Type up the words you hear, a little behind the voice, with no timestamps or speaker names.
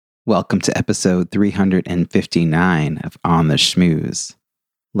Welcome to episode 359 of On the Schmooze.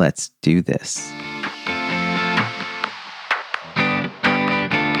 Let's do this.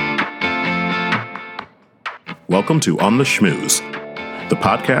 Welcome to On the Schmooze, the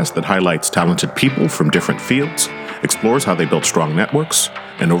podcast that highlights talented people from different fields, explores how they built strong networks,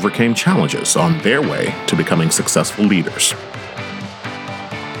 and overcame challenges on their way to becoming successful leaders.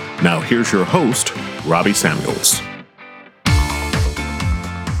 Now here's your host, Robbie Samuels.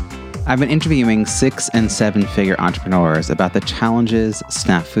 I've been interviewing 6- and 7-figure entrepreneurs about the challenges,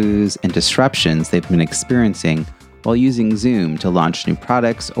 snafus, and disruptions they've been experiencing while using Zoom to launch new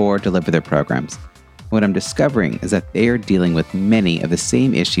products or deliver their programs. What I'm discovering is that they are dealing with many of the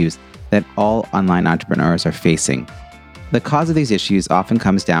same issues that all online entrepreneurs are facing. The cause of these issues often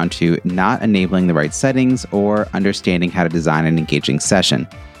comes down to not enabling the right settings or understanding how to design an engaging session.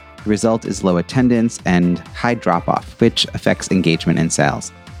 The result is low attendance and high drop-off, which affects engagement and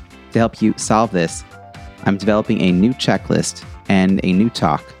sales. To help you solve this, I'm developing a new checklist and a new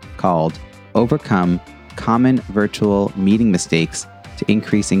talk called Overcome Common Virtual Meeting Mistakes to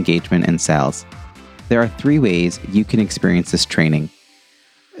Increase Engagement and Sales. There are 3 ways you can experience this training.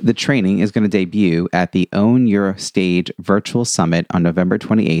 The training is going to debut at the Own Your Stage Virtual Summit on November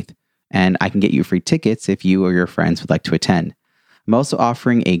 28th, and I can get you free tickets if you or your friends would like to attend. I'm also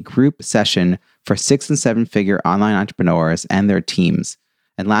offering a group session for 6- and 7-figure online entrepreneurs and their teams.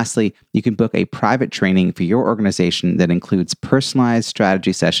 And lastly, you can book a private training for your organization that includes personalized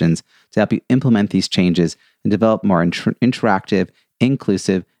strategy sessions to help you implement these changes and develop more interactive,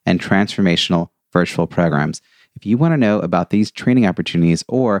 inclusive, and transformational virtual programs. If you want to know about these training opportunities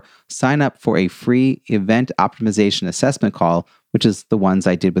or sign up for a free event optimization assessment call, which is the ones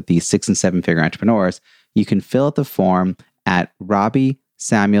I did with these 6- and 7-figure entrepreneurs, you can fill out the form at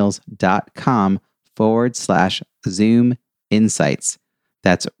robbiesamuels.com/Zoom Insights.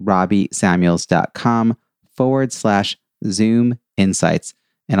 That's robbiesamuels.com/Zoom Insights,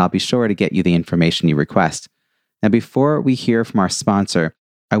 and I'll be sure to get you the information you request. Now, before we hear from our sponsor,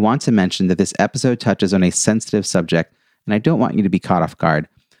 I want to mention that this episode touches on a sensitive subject, and I don't want you to be caught off guard.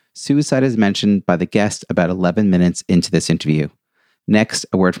 Suicide is mentioned by the guest about 11 minutes into this interview. Next,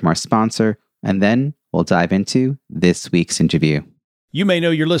 a word from our sponsor, and then we'll dive into this week's interview. You may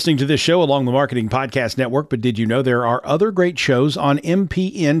know you're listening to this show along the Marketing Podcast Network, but did you know there are other great shows on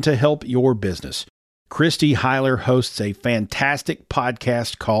MPN to help your business? Christy Heiler hosts a fantastic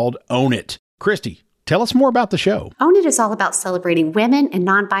podcast called Own It. Christy, tell us more about the show. Own It is all about celebrating women and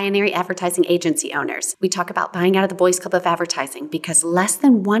non-binary advertising agency owners. We talk about buying out of the boys' club of advertising because less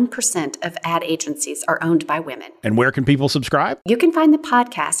than 1% of ad agencies are owned by women. And where can people subscribe? You can find the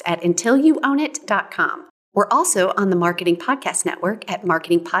podcast at untilyouownit.com. We're also on the Marketing Podcast Network at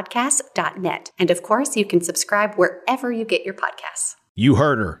marketingpodcast.net. And of course, you can subscribe wherever you get your podcasts. You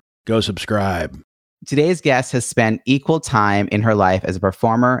heard her. Go subscribe. Today's guest has spent equal time in her life as a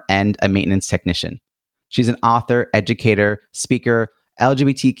performer and a maintenance technician. She's an author, educator, speaker,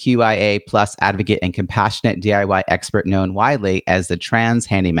 LGBTQIA+ advocate, and compassionate DIY expert known widely as the Trans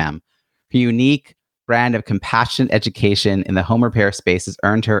Handyman. Her unique brand of compassionate education in the home repair space has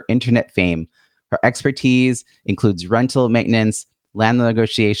earned her internet fame. Her expertise includes rental maintenance, land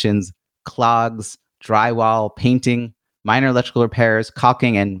negotiations, clogs, drywall, painting, minor electrical repairs,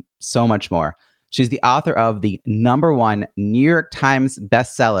 caulking, and so much more. She's the author of the #1 New York Times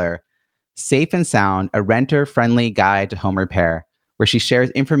bestseller, Safe and Sound, a renter-friendly guide to home repair, where she shares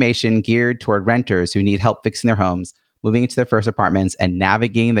information geared toward renters who need help fixing their homes, moving into their first apartments, and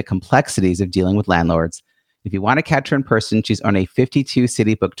navigating the complexities of dealing with landlords. If you want to catch her in person, she's on a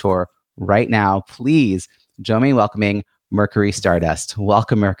 52-city book tour right now. Please join me in welcoming Mercury Stardust.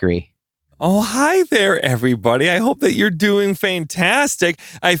 Welcome, Mercury. Oh, hi there, everybody. I hope that you're doing fantastic.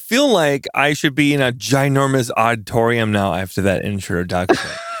 I feel like I should be in a ginormous auditorium now after that introduction.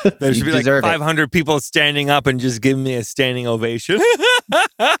 There should be like 500 people standing up and just giving me a standing ovation.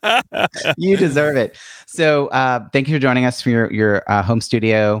 You deserve it. So thank you for joining us from your home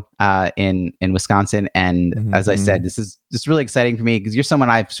studio in Wisconsin. And as I said, this is just really exciting for me because you're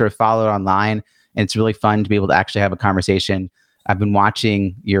someone I've sort of followed online, and it's really fun to be able to actually have a conversation. I've been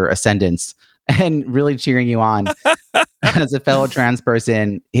watching your ascendance and really cheering you on. As a fellow trans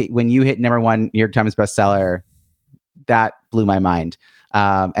person, when you hit #1 New York Times bestseller, that blew my mind.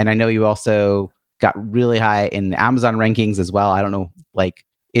 And I know you also got really high in Amazon rankings as well. I don't know, like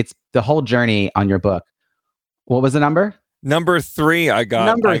it's the whole journey on your book. What was the number? Number 3 I got.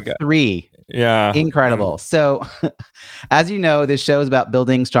 Number 3. Yeah. Incredible. So as you know, this show is about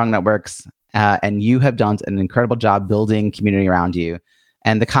building strong networks, and you have done an incredible job building community around you.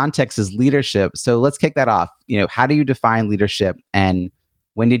 And the context is leadership. So let's kick that off. How do you define leadership, and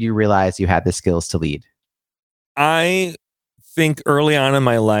When did you realize you had the skills to lead? I think early on in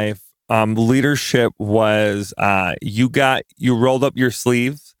my life, leadership was you rolled up your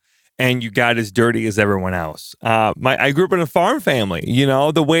sleeves and you got as dirty as everyone else. I grew up in a farm family.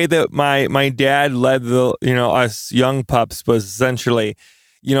 The way that my dad led us young pups was essentially,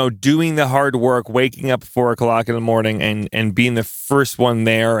 doing the hard work, waking up 4 o'clock in the morning and being the first one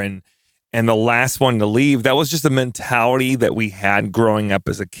there and the last one to leave. That was just a mentality that we had growing up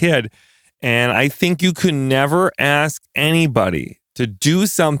as a kid. And I think you could never ask anybody to do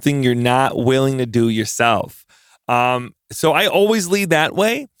something you're not willing to do yourself. So I always lead that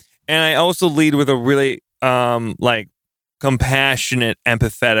way. And I also lead with a really compassionate,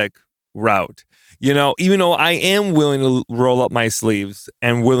 empathetic route. Even though I am willing to roll up my sleeves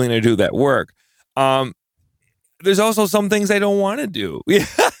and willing to do that work, there's also some things I don't want to do.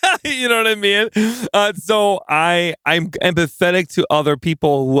 You know what I mean? So I'm empathetic to other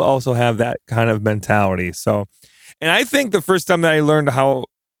people who also have that kind of mentality. So, and I think the first time that I learned how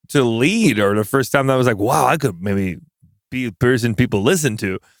to lead, or the first time that I was like, wow, I could maybe be a person people listen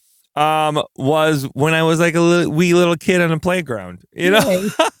to, was when I was like a wee little kid on a playground.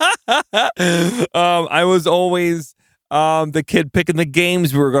 I was always the kid picking the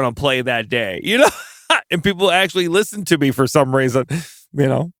games we were going to play that day, and people actually listened to me for some reason,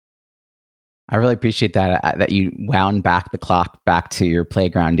 I really appreciate that you wound back the clock back to your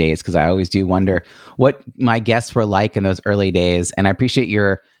playground days, because I always do wonder what my guests were like in those early days. And I appreciate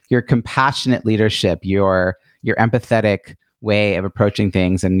your compassionate leadership, your empathetic way of approaching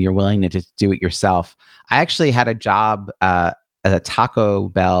things, and your willingness to do it yourself. I actually had a job as a Taco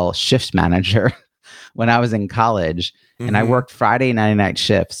Bell shift manager when I was in college, and I worked Friday and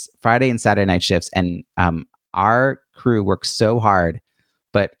Saturday night shifts, and our crew worked so hard,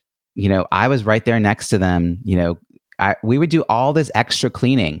 but I was right there next to them. We would do all this extra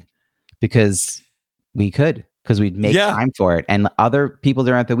cleaning because we'd make time for it. And other people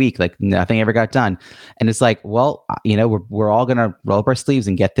during the week, like, nothing ever got done. And it's like, well, we're all going to roll up our sleeves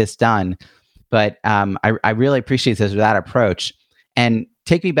and get this done. But I really appreciate that approach. And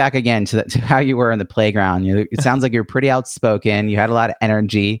take me back again to how you were in the playground. It sounds like you're pretty outspoken. You had a lot of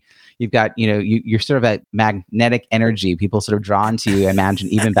energy. You've got, you're sort of a magnetic energy. People sort of drawn to you, I imagine,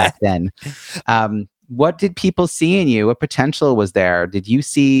 even back then. What did people see in you? What potential was there? Did you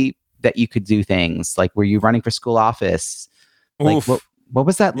see that you could do things? Like, were you running for school office? Like, what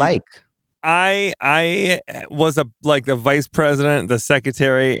was that like? I was the vice president, the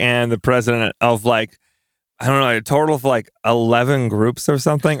secretary, and the president of I don't know, a total of 11 groups or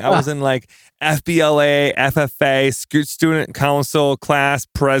something. I was in FBLA, FFA, student council, class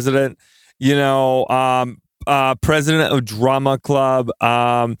president, president of drama club,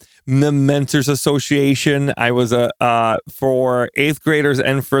 the Mentors Association. I was for 8th graders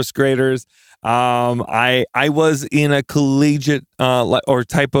and 1st graders. I was in a collegiate or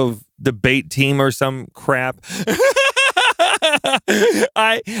type of debate team or some crap.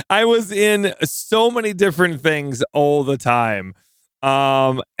 I was in so many different things all the time.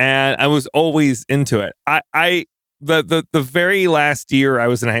 And I was always into it. The very last year I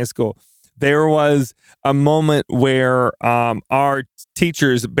was in high school, there was a moment where our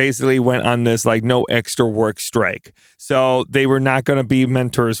teachers basically went on this no extra work strike. So they were not going to be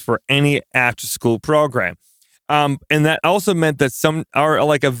mentors for any after school program. And that also meant that our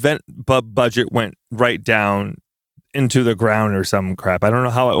event budget went right down into the ground or some crap. I don't know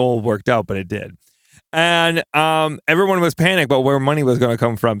how it all worked out, but it did. And everyone was panicked about where money was going to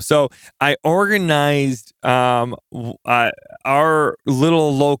come from. So I organized our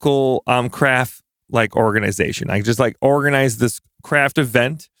little local craft organization. I just organized this craft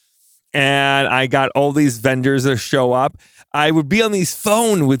event, and I got all these vendors to show up. I would be on these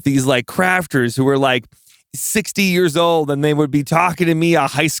phone with these crafters who were 60 years old, and they would be talking to me, a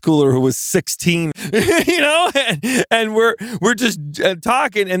high schooler who was 16, and we're just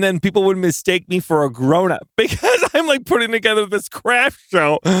talking, and then people would mistake me for a grown-up because I'm putting together this craft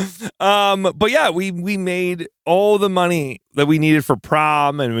show. But yeah, we made all the money that we needed for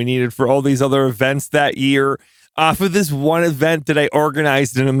prom, and we needed for all these other events that year off of this one event that I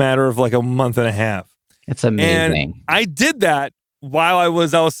organized in a matter of a month and a half. It's amazing. And I did that while I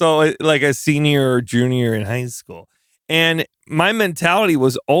was also a senior or junior in high school. And my mentality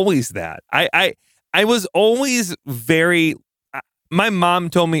was always that. I was always my mom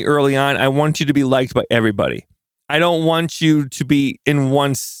told me early on, I want you to be liked by everybody. I don't want you to be in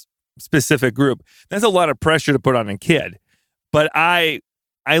one specific group. That's a lot of pressure to put on a kid. But I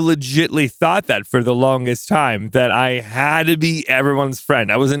legitimately thought that for the longest time, that I had to be everyone's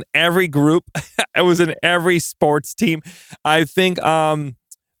friend. I was in every group. I was in every sports team. I think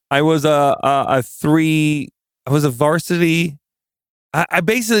I was a varsity. I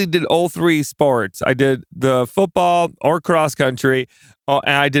basically did all three sports. I did the football or cross country, and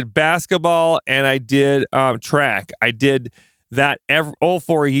I did basketball, and I did track. I did that all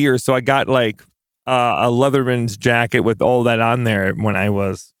 4 years. So I got like a Leatherman's jacket with all that on there when I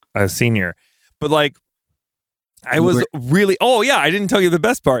was a senior. But like, I was really. Oh yeah, I didn't tell you the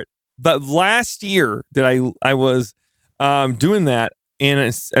best part. But last year that I was doing that in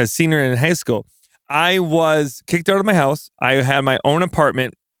a senior in high school, I was kicked out of my house. I had my own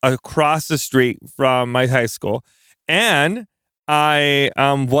apartment across the street from my high school, and I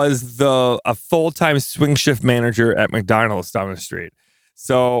was a full-time swing shift manager at McDonald's down the street.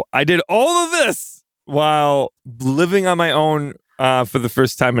 So I did all of this while living on my own for the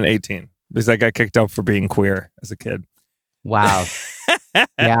first time in 18, because I got kicked out for being queer as a kid. Wow.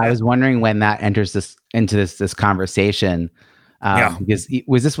 Yeah, I was wondering when that enters into this conversation. Because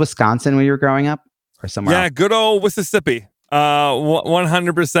was this Wisconsin when you were growing up? Or somewhere else? Good old Mississippi.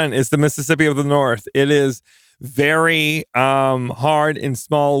 100% is the Mississippi of the North. It is very hard in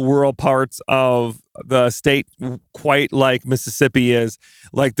small rural parts of the state, quite like Mississippi is.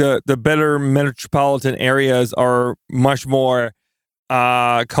 Like the better metropolitan areas are much more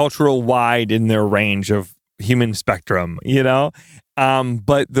cultural wide in their range of human spectrum,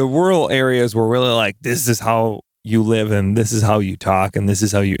 but the rural areas were really like, this is how you live, and this is how you talk, and this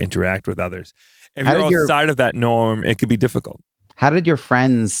is how you interact with others. If you're outside of that norm, it could be difficult. How did your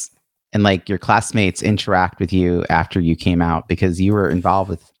friends and like your classmates interact with you after you came out? Because you were involved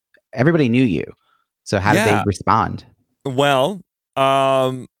with, everybody knew you. So how did they respond? Well,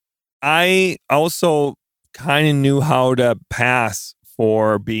 I also kind of knew how to pass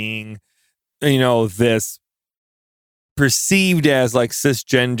for being, this perceived as like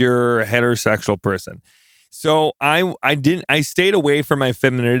cisgender heterosexual person. So I stayed away from my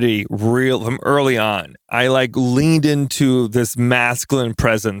femininity from early on. I like leaned into this masculine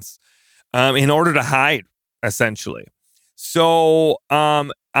presence in order to hide, essentially. So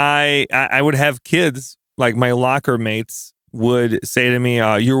I would have kids, like my locker mates would say to me,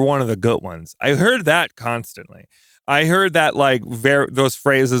 "You're one of the good ones." I heard that constantly. I heard that like those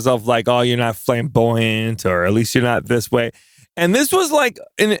phrases of like, "Oh, you're not flamboyant," or "At least you're not this way." And this was like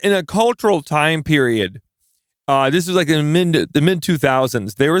in a cultural time period. This was like in the mid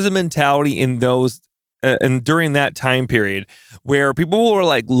 2000s. There was a mentality in those and during that time period where people were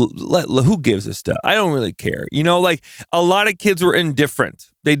like, who gives a stuff? I don't really care. Like a lot of kids were indifferent.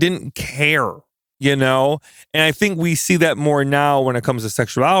 They didn't care, And I think we see that more now when it comes to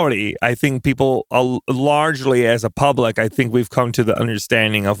sexuality. I think people largely as a public, I think we've come to the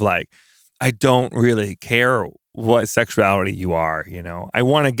understanding of like, I don't really care what sexuality you are, I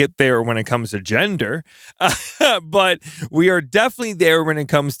want to get there when it comes to gender, but we are definitely there when it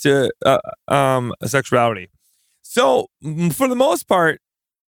comes to sexuality. So for the most part,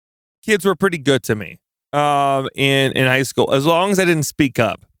 kids were pretty good to me in high school, as long as I didn't speak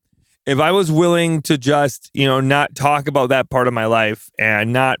up. If I was willing to just, not talk about that part of my life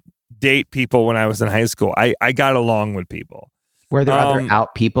and not date people when I was in high school, I got along with people. Were there other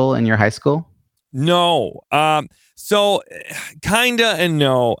out people in your high school? No. So kinda and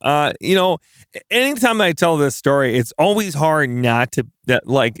no. Anytime I tell this story, it's always hard not to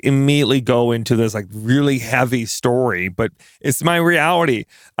immediately go into this like really heavy story, but it's my reality.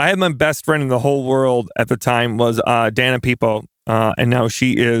 I had my best friend in the whole world at the time was Dana Peepo, and now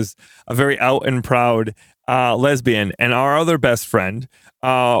she is a very out and proud lesbian. And our other best friend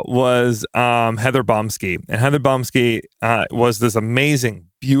was Heather Bomsky. And Heather Bomsky was this amazing,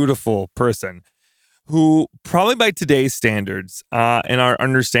 beautiful person who probably by today's standards and our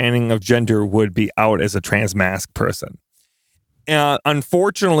understanding of gender would be out as a transmasc person.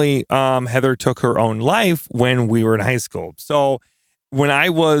 Unfortunately, Heather took her own life when we were in high school. So when I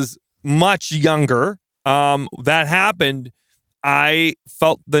was much younger, that happened. I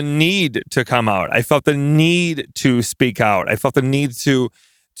felt the need to come out. I felt the need to speak out. I felt the need to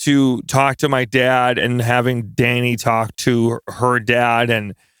talk to my dad, and having Danny talk to her dad,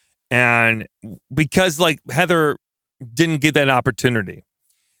 and because like Heather didn't get that opportunity.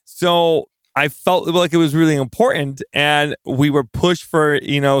 So I felt like it was really important, and we were pushed for,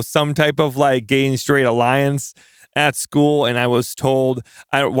 some type of like gay and straight alliance at school. And I was told,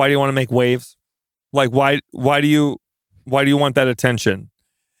 why do you want to make waves? Like, why do you want that attention?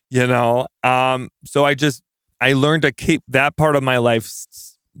 So I learned to keep that part of my life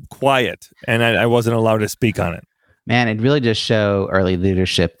quiet, and I wasn't allowed to speak on it. Man, it really does show early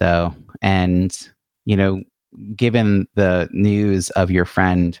leadership though. And, given the news of your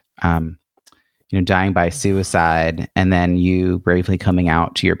friend, dying by suicide, and then you bravely coming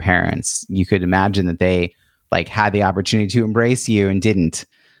out to your parents. You could imagine that they like had the opportunity to embrace you and didn't,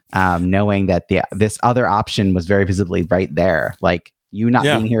 knowing that this other option was very visibly right there. Like you not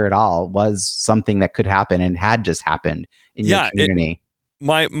being here at all was something that could happen and had just happened in your community.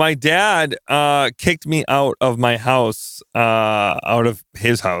 My dad kicked me out of my house, out of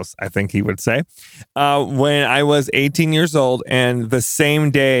his house, I think he would say, when I was 18 years old. And the same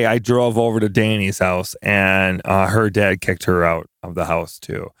day I drove over to Danny's house, and her dad kicked her out of the house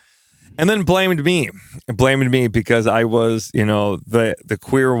too. And then blamed me because I was, the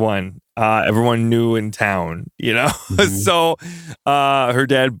queer one everyone knew in town, Mm-hmm. So her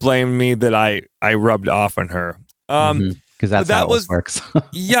dad blamed me that I rubbed off on her. Because that's how it works.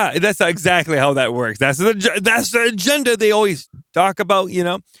 Yeah, that's exactly how that works. That's the agenda they always talk about,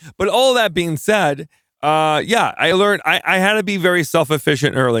 But all that being said, I learned I had to be very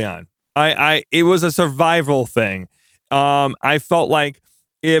self-efficient early on. It was a survival thing. I felt like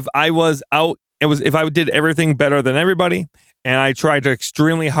if I was out, if I did everything better than everybody, and I tried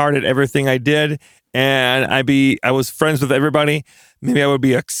extremely hard at everything I did, and I was friends with everybody, maybe I would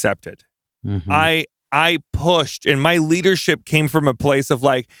be accepted. Mm-hmm. I pushed, and my leadership came from a place of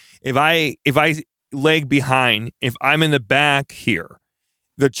like, if I lag behind, if I'm in the back here,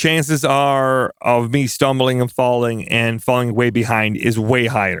 the chances are of me stumbling and falling way behind is way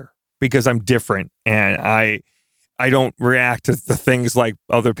higher because I'm different and I don't react to the things like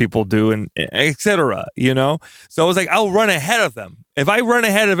other people do and etc. So I was like, I'll run ahead of them. If I run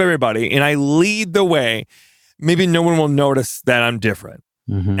ahead of everybody and I lead the way, maybe no one will notice that I'm different.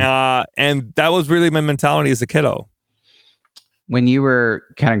 Mm-hmm. And that was really my mentality as a kiddo. When you were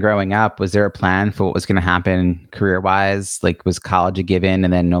kind of growing up, was there a plan for what was going to happen career-wise? Like, was college a given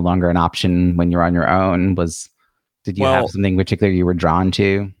and then no longer an option when you're on your own? Did you have something particular you were drawn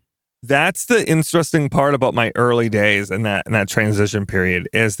to? That's the interesting part about my early days and that transition period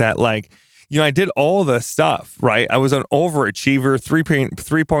is that like, I did all the stuff, right? I was an overachiever,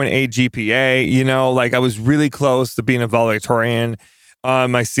 3.8 GPA, like I was really close to being a valedictorian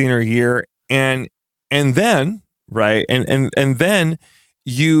my senior year. And then, right. And then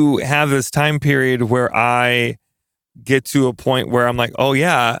you have this time period where I get to a point where I'm like, oh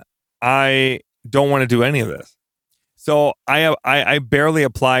yeah, I don't want to do any of this. So I barely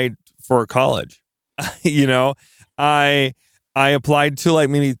applied for college. I applied to like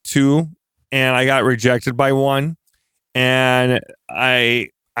maybe 2 and I got rejected by 1 and I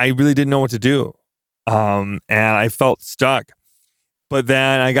really didn't know what to do. And I felt stuck. But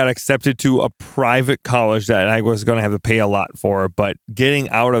then I got accepted to a private college that I was going to have to pay a lot for, but getting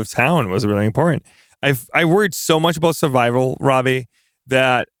out of town was really important. I worried so much about survival, Robbie,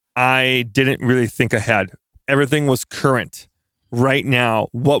 that I didn't really think ahead. Everything was current. Right now,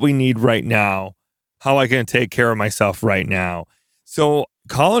 what we need right now, how I can take care of myself right now. So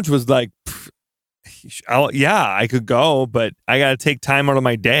college was like, I could go, but I got to take time out of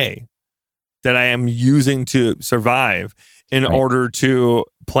my day that I am using to survive in order to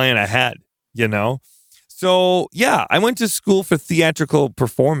plan ahead, So yeah, I went to school for theatrical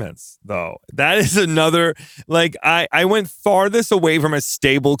performance though. That is another, like I went farthest away from a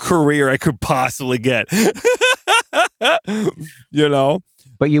stable career I could possibly get.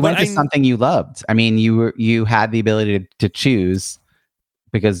 But you went to something you loved. I mean, you had the ability to choose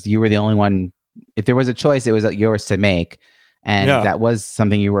because you were the only one. If there was a choice, it was yours to make. And that was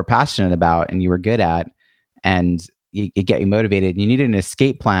something you were passionate about and you were good at. And it get you motivated. You needed an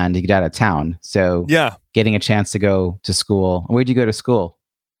escape plan to get out of town. So getting a chance to go to school. Where'd you go to school?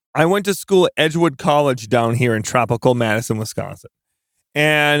 I went to school at Edgewood College down here in tropical Madison, Wisconsin.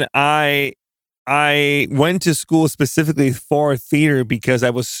 And I went to school specifically for theater because I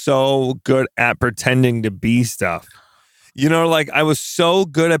was so good at pretending to be stuff. Like I was so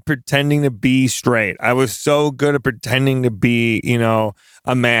good at pretending to be straight. I was so good at pretending to be,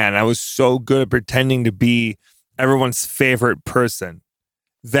 a man. I was so good at pretending to be everyone's favorite person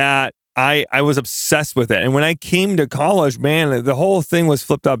that I was obsessed with it. And when I came to college, man, the whole thing was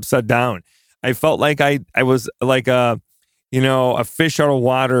flipped upside down. I felt like I was like a fish out of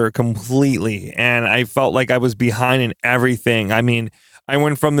water completely. And I felt like I was behind in everything. I mean, I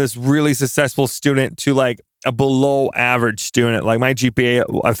went from this really successful student to like a below average student. Like my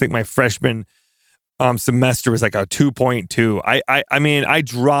GPA, I think my freshman semester was like a 2.2. I mean, I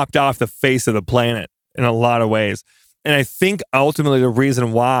dropped off the face of the planet in a lot of ways. And I think ultimately the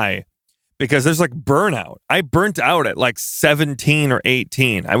reason why, because there's like burnout. I burnt out at like 17 or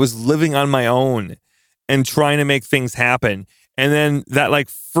 18. I was living on my own and trying to make things happen. And then that like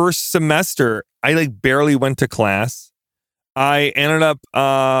first semester, I like barely went to class. I ended up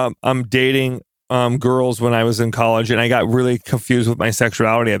I'm dating girls when I was in college, and I got really confused with my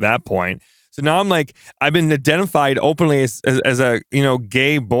sexuality at that point. So now I'm like, I've been identified openly as a,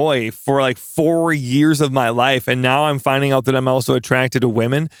 gay boy for like 4 years of my life. And now I'm finding out that I'm also attracted to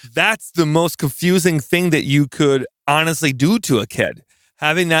women. That's the most confusing thing that you could honestly do to a kid.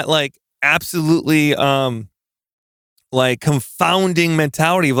 Having that like absolutely like confounding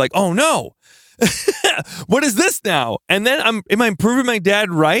mentality of like, oh no, what is this now? And then am I proving my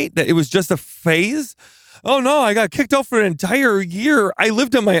dad right that it was just a phase? Oh no, I got kicked out for an entire year. I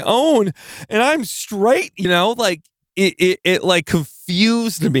lived on my own and I'm straight, like it like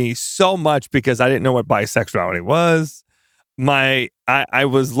confused me so much because I didn't know what bisexuality was. I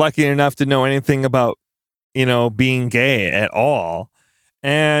was lucky enough to know anything about, being gay at all.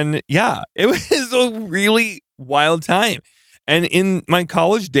 And yeah, it was a really wild time. And in my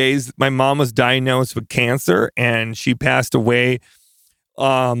college days, my mom was diagnosed with cancer and she passed away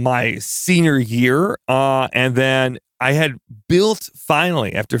my senior year. And then I had built,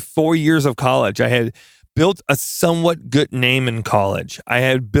 finally, after 4 years of college, I had built a somewhat good name in college. I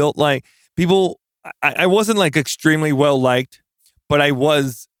had built like people, I wasn't like extremely well liked, but I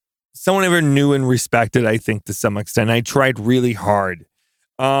was someone everyone knew and respected, I think, to some extent. I tried really hard,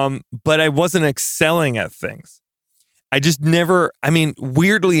 but I wasn't excelling at things. I just never,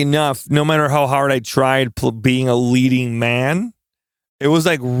 weirdly enough, no matter how hard I tried being a leading man, it was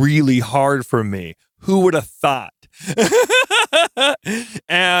like really hard for me. Who would have thought?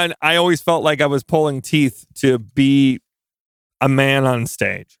 And I always felt like I was pulling teeth to be a man on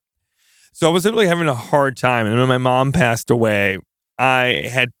stage. So I was really having a hard time. And when my mom passed away, I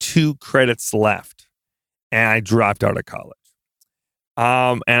had 2 credits left and I dropped out of college.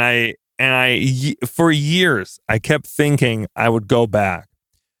 And I, for years, I kept thinking I would go back.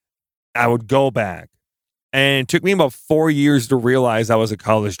 And it took me about 4 years to realize I was a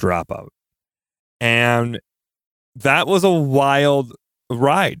college dropout. And that was a wild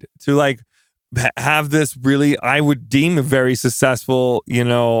ride to like have this really, I would deem a very successful,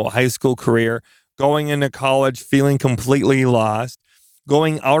 high school career, going into college, feeling completely lost,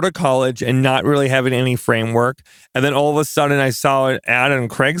 going out of college and not really having any framework. And then all of a sudden I saw an ad on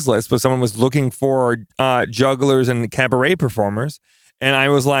Craigslist where someone was looking for jugglers and cabaret performers. And I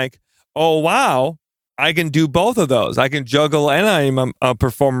was like, oh, wow. I can do both of those. I can juggle and I'm a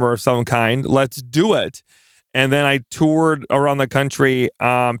performer of some kind. Let's do it. And then I toured around the country,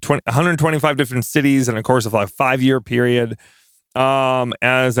 125 different cities in a course of like a 5-year period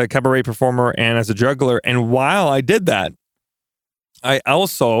as a cabaret performer and as a juggler. And while I did that, I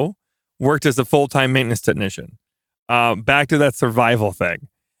also worked as a full-time maintenance technician, back to that survival thing.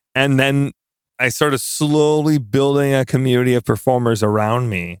 And then I started slowly building a community of performers around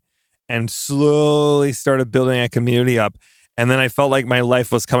me. And slowly started building a community up. And then I felt like my life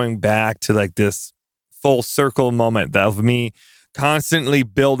was coming back to like this full circle moment of me constantly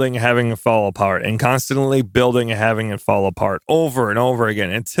building, having it fall apart, and constantly building and having it fall apart over and over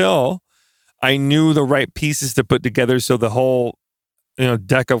again until I knew the right pieces to put together so the whole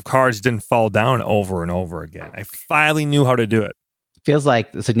deck of cards didn't fall down over and over again. I finally knew how to do it. Feels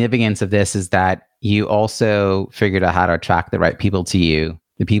like the significance of this is that you also figured out how to attract the right people to you.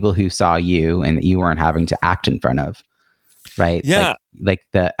 The people who saw you and that you weren't having to act in front of, right? Yeah. Like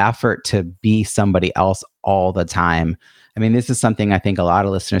the effort to be somebody else all the time. This is something I think a lot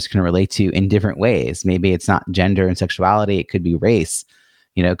of listeners can relate to in different ways. Maybe it's not gender and sexuality. It could be race.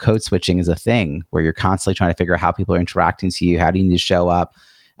 Code switching is a thing where you're constantly trying to figure out how people are interacting to you. How do you need to show up?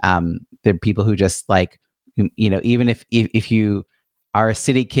 There are people who just like, even if you are a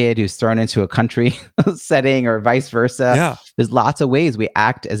city kid who's thrown into a country setting or vice versa. Yeah. There's lots of ways we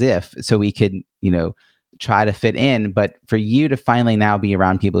act as if so we could, try to fit in. But for you to finally now be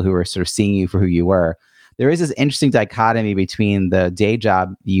around people who are sort of seeing you for who you were, there is this interesting dichotomy between the day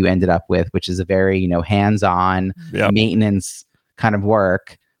job you ended up with, which is a very, hands-on maintenance kind of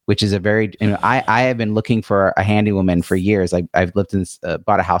work, which is a very, I have been looking for a handy woman for years. I've lived in this,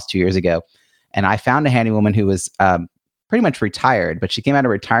 bought a house 2 years ago, and I found a handy woman who was, pretty much retired, but she came out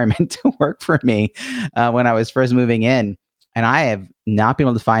of retirement to work for me when I was first moving in. And I have not been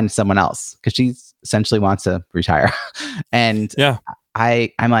able to find someone else because she essentially wants to retire. And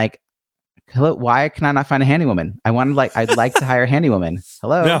I'm like, hello, why can I not find a handy woman? I'd like to hire a handy woman.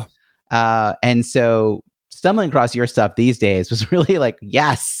 Hello. Yeah. And so stumbling across your stuff these days was really like,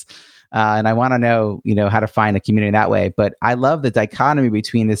 yes. And I want to know, how to find a community that way. But I love the dichotomy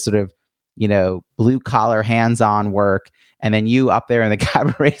between this sort of, blue collar, hands-on work, and then you up there in the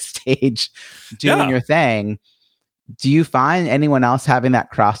cabaret stage doing your thing. Do you find anyone else having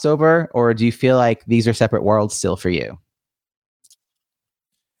that crossover, or do you feel like these are separate worlds still for you?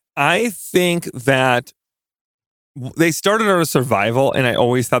 I think that they started out as survival, and I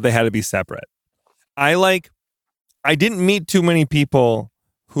always thought they had to be separate. I didn't meet too many people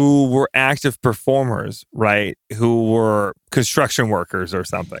who were active performers, right? Who were construction workers or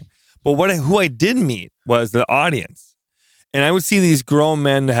something. But who I did meet was the audience. And I would see these grown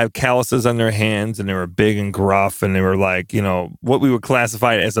men that had calluses on their hands, and they were big and gruff, and they were like, what we would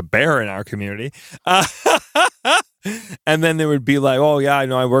classify as a bear in our community. And then they would be like, oh, yeah, I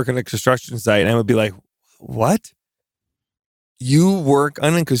know I work on a construction site. And I would be like, what? You work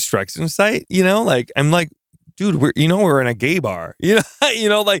on a construction site? I'm like, dude, we're in a gay bar. It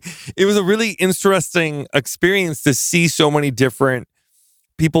was a really interesting experience to see so many different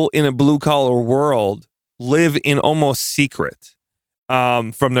people in a blue collar world live in almost secret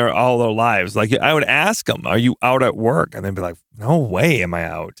from all their lives. Like, I would ask them, are you out at work? And they'd be like, no way am I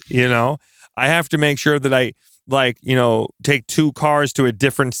out. I have to make sure that I take 2 cars to a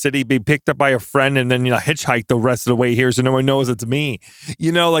different city, be picked up by a friend, and then, hitchhike the rest of the way here so no one knows it's me.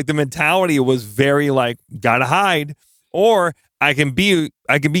 The mentality was very gotta hide, or I can be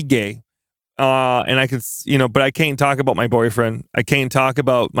gay. And I could, but I can't talk about my boyfriend. I can't talk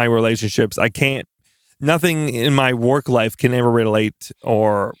about my relationships. Nothing in my work life can ever relate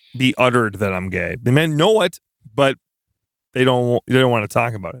or be uttered that I'm gay. The men know it, but they don't want to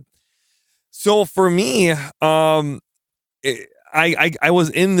talk about it. So for me, I was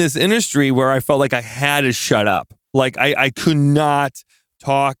in this industry where I felt like I had to shut up. Like I could not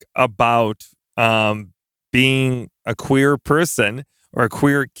talk about being a queer person or a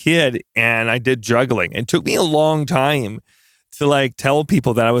queer kid, and I did juggling. It took me a long time to tell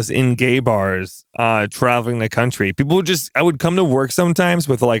people that I was in gay bars, traveling the country. I would come to work sometimes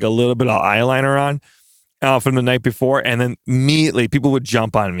with a little bit of eyeliner on. From the night before, and then immediately people would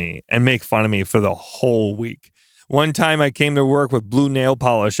jump on me and make fun of me for the whole week. One time I came to work with blue nail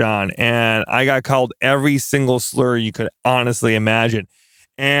polish on, and I got called every single slur you could honestly imagine.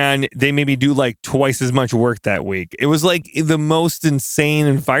 And they made me do twice as much work that week. It was the most insane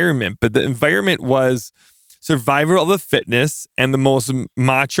environment, but the environment was survival of the fitness, and the most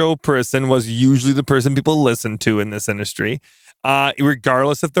macho person was usually the person people listen to in this industry,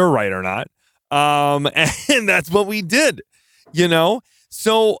 regardless if they're right or not. And that's what we did,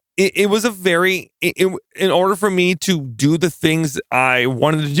 So it was in order for me to do the things I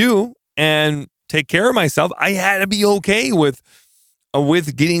wanted to do and take care of myself, I had to be okay with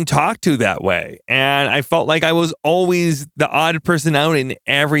getting talked to that way. And I felt like I was always the odd person out in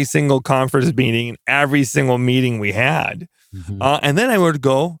every single conference meeting and every single meeting we had. Mm-hmm. And then I would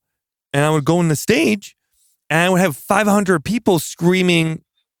go on the stage, and I would have 500 people screaming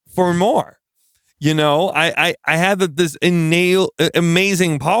for more. I had this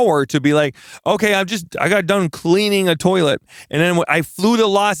amazing power to be like, okay, I got done cleaning a toilet, and then I flew to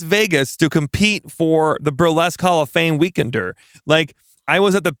Las Vegas to compete for the Burlesque Hall of Fame Weekender. I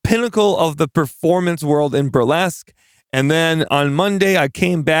was at the pinnacle of the performance world in burlesque, and then on Monday I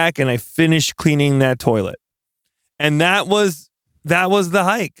came back and I finished cleaning that toilet, and that was the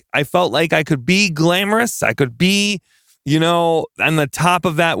hike. I felt like I could be glamorous. I could be on the top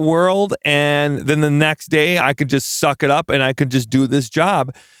of that world. And then the next day I could just suck it up and I could just do this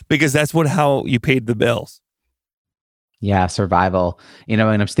job, because that's how you paid the bills. Yeah. Survival, and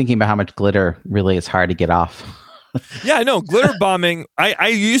I was thinking about how much glitter really is hard to get off. Yeah, I know. Glitter bombing. I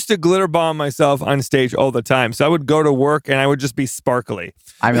used to glitter bomb myself on stage all the time. So I would go to work and I would just be sparkly.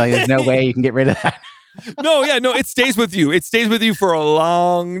 I'm like, there's no way you can get rid of that. No, it stays with you. It stays with you for a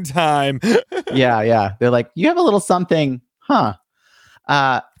long time. Yeah. They're like, you have a little something, huh?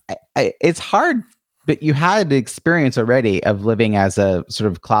 It's hard, but you had the experience already of living as a sort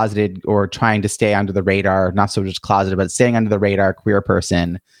of closeted or trying to stay under the radar, not so just closeted, but staying under the radar queer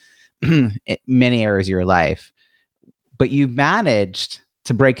person in many areas of your life. But you managed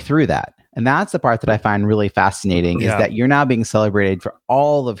to break through that. And that's the part that I find really fascinating, is that you're now being celebrated for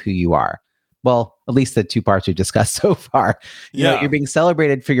all of who you are. Well, at least the 2 parts we've discussed so far. You're being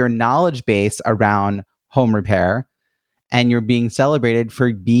celebrated for your knowledge base around home repair, and you're being celebrated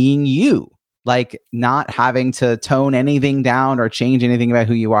for being you, not having to tone anything down or change anything about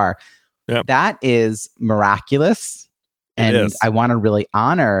who you are. Yep. That is miraculous. And I want to really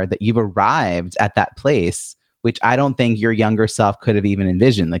honor that you've arrived at that place, which I don't think your younger self could have even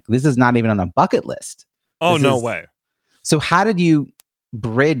envisioned. This is not even on a bucket list. Oh, no way. So how did you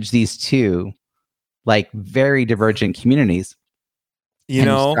bridge these two very divergent communities, you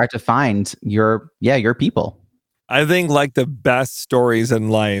start to find your people? I think the best stories in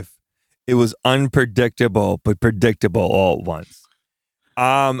life, it was unpredictable but predictable all at once.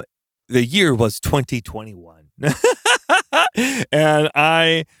 The year was 2021 and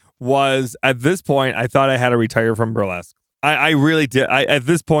I was at this point, I thought I had to retire from burlesque. I really did. At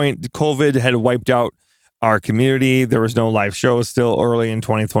this point, COVID had wiped out our community. There was no live shows still early in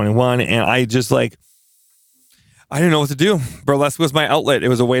 2021. And I just I didn't know what to do. Burlesque was my outlet. It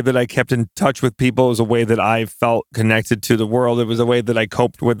was a way that I kept in touch with people. It was a way that I felt connected to the world. It was a way that I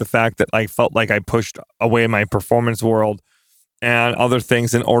coped with the fact that I felt like I pushed away my performance world and other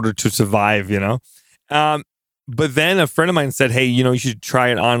things in order to survive, But then a friend of mine said, hey, you should try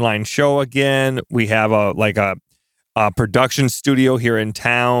an online show again. We have a production studio here in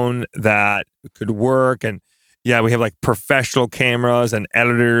town that could work. And yeah, we have like professional cameras and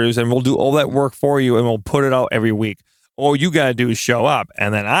editors, and we'll do all that work for you and we'll put it out every week. All you got to do is show up.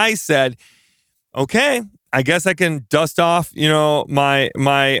 And then I said, okay, I guess I can dust off, my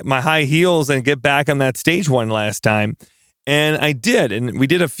high heels and get back on that stage one last time. And I did. And we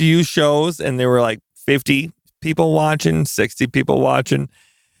did a few shows and there were like 50 people watching, 60 people watching.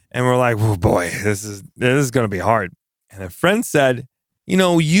 And we're like, oh boy, this is going to be hard. And a friend said,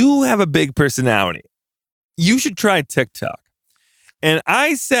 you have a big personality. You should try TikTok. And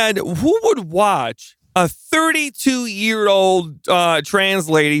I said, who would watch a 32-year-old trans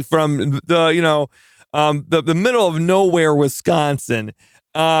lady from the middle of nowhere, Wisconsin?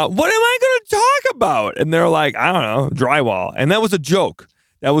 What am I going to talk about? And they're like, I don't know, drywall. And that was a joke.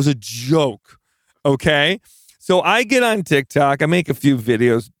 Okay. So I get on TikTok. I make a few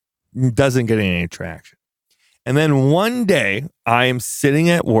videos. Doesn't get any traction. And then one day I am sitting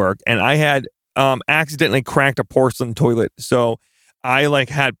at work and I had accidentally cracked a porcelain toilet. So I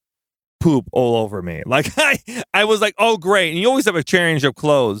had poop all over me. I was like, oh, great. And you always have a change of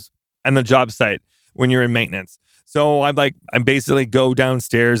clothes on the job site when you're in maintenance. So I basically go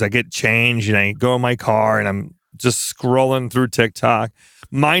downstairs, I get changed and I go in my car and I'm just scrolling through TikTok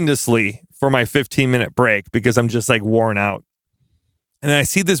mindlessly for my 15-minute break because I'm just worn out. And then I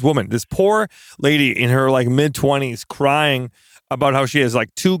see this woman, this poor lady in her mid-20s crying about how she has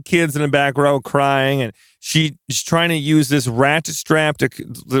 2 kids in the back row crying. And she's trying to use this ratchet strap to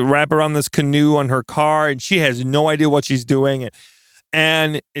wrap around this canoe on her car. And she has no idea what she's doing.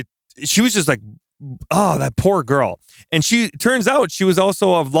 And she was just oh, that poor girl. And turns out she was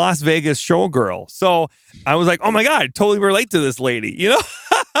also a Las Vegas showgirl. So I was like, oh my God, I totally relate to this lady,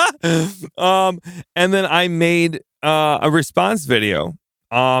 And then I made a response video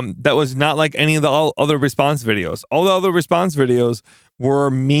that was not like any of the other response videos. All the other response videos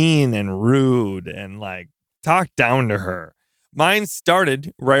were mean and rude and talked down to her. Mine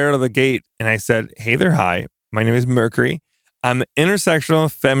started right out of the gate and I said, hey there, hi, my name is Mercury. I'm an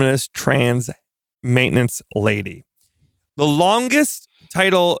intersectional feminist trans maintenance lady. The longest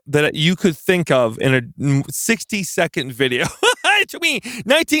title that you could think of in a 60-second video. It took me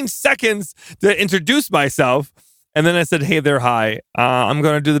 19 seconds to introduce myself. And then I said, hey there, hi. I'm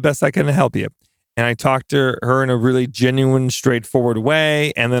going to do the best I can to help you. And I talked to her in a really genuine, straightforward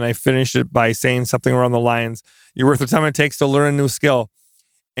way. And then I finished it by saying something around the lines, you're worth the time it takes to learn a new skill.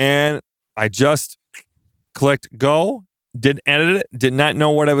 And I just clicked go, didn't edit it, did not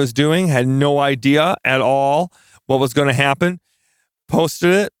know what I was doing, had no idea at all what was going to happen, posted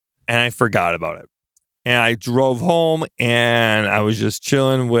it, and I forgot about it. And I drove home and I was just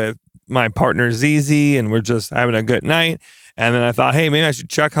chilling with my partner Zizi and we're just having a good night. And then I thought, hey, maybe I should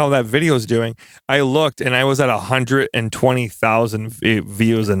check how that video is doing. I looked and I was at 120,000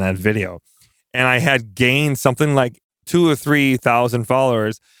 views in that video. And I had gained something like 2,000 or 3,000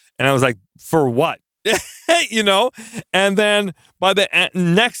 followers. And I was like, for what? And then by the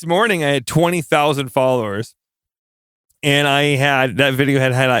next morning, I had 20,000 followers. And that video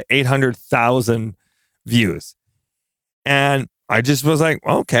had 800,000 views. And I just was like,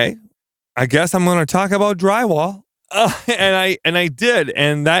 okay, I guess I'm going to talk about drywall. And I did.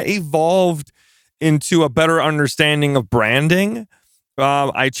 And that evolved into a better understanding of branding.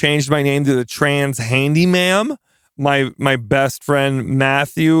 I changed my name to the Trans Handyman. My best friend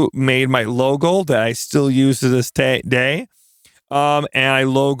Matthew made my logo that I still use to this day. And I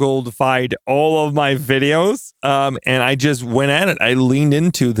logoified all of my videos. And I just went at it. I leaned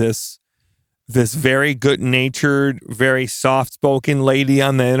into this very good-natured, very soft-spoken lady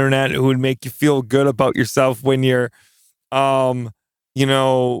on the internet who would make you feel good about yourself when you're,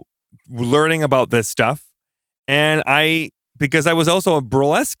 learning about this stuff. And because I was also a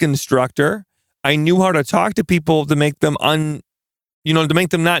burlesque instructor, I knew how to talk to people to make them to make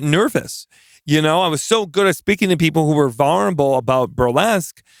them not nervous. I was so good at speaking to people who were vulnerable about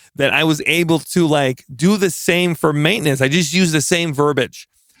burlesque that I was able to do the same for maintenance. I just used the same verbiage.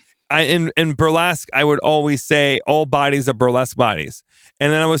 in burlesque, I would always say all bodies are burlesque bodies.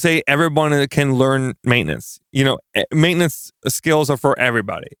 And then I would say everyone can learn maintenance. Maintenance skills are for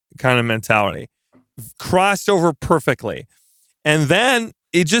everybody kind of mentality. Crossed over perfectly. And then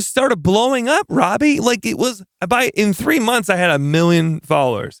it just started blowing up, Robbie. Like in 3 months, I had 1 million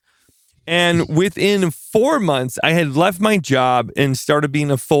followers. And within 4 months, I had left my job and started being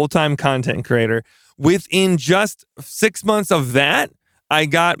a full-time content creator. Within just 6 months of that, I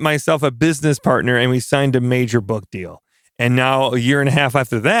got myself a business partner and we signed a major book deal. And now 1.5 years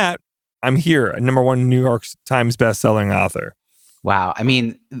after that, I'm here, a #1 New York Times bestselling author. Wow. I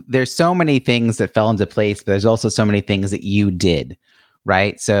mean, there's so many things that fell into place, but there's also so many things that you did,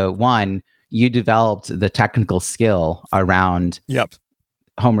 right? So one, you developed the technical skill around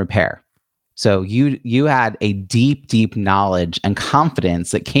home repair. So you had a deep knowledge and confidence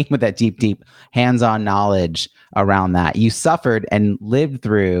that came with that deep hands-on knowledge around that. You suffered and lived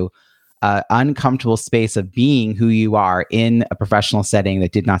through an uncomfortable space of being who you are in a professional setting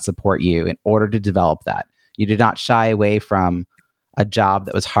that did not support you in order to develop that. You did not shy away from a job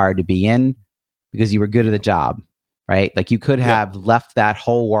that was hard to be in because you were good at the job, right? Like you could have left that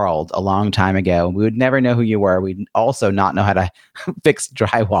whole world a long time ago. We would never know who you were. We'd also not know how to fix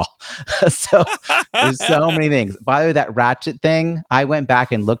drywall. So there's so many things. By the way, that ratchet thing, I went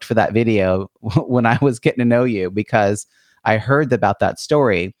back and looked for that video when I was getting to know you because I heard about that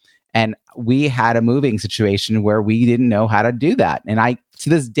story. And we had a moving situation where we didn't know how to do that. And I, to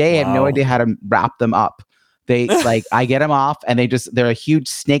this day, have no idea how to wrap them up. They I get them off and they're a huge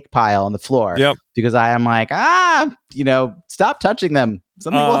snake pile on the floor because I am like, stop touching them.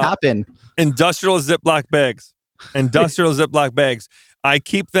 Something will happen. Industrial Ziploc bags. I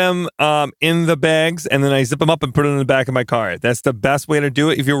keep them in the bags and then I zip them up and put it in the back of my car. That's the best way to do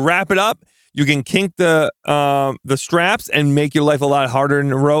it. If you wrap it up, you can kink the straps and make your life a lot harder in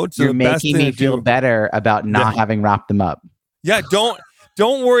the road. So you're making me feel better about not having wrapped them up. Yeah,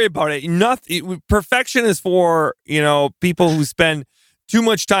 don't worry about it. Perfection is for people who spend too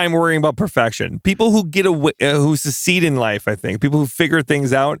much time worrying about perfection. People who get away, who succeed in life. I think people who figure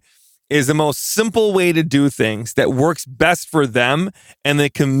things out is the most simple way to do things that works best for them, and they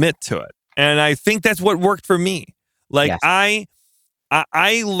commit to it. And I think that's what worked for me. Like I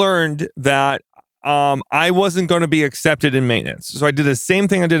learned that I wasn't going to be accepted in maintenance. So I did the same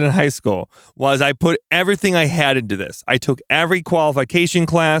thing I did in high school, was I put everything I had into this. I took every qualification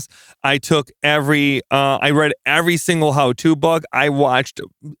class. I read every single how-to book. I watched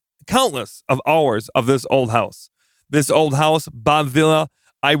countless of hours of this old house, Bob Villa.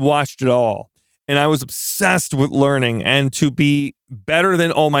 I watched it all. And I was obsessed with learning and to be better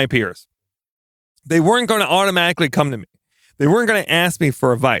than all my peers. They weren't going to automatically come to me. They weren't going to ask me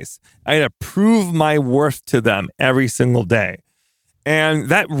for advice. I had to prove my worth to them every single day. And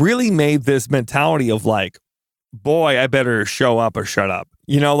that really made this mentality of like, boy, I better show up or shut up.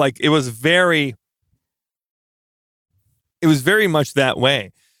 It was very much that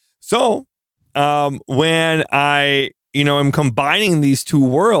way. So when I, am combining these two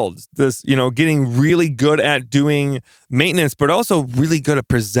worlds, this, getting really good at doing maintenance, but also really good at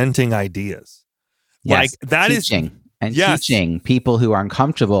presenting ideas. Yes, like that teaching. Teaching people who are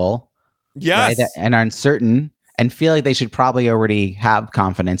uncomfortable right, and are uncertain and feel like they should probably already have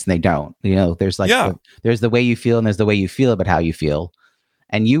confidence and they don't. There's there's the way you feel and there's the way you feel about how you feel.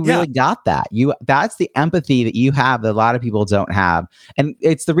 And you really got that. That's the empathy that you have that a lot of people don't have. And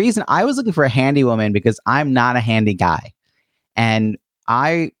it's the reason I was looking for a handy woman because I'm not a handy guy. And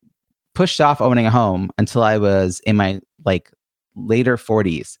I pushed off owning a home until I was in my later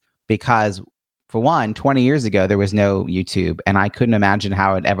 40s because for one, 20 years ago, there was no YouTube and I couldn't imagine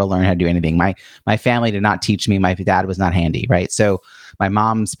how I'd ever learn how to do anything. My family did not teach me. My dad was not handy, right? So my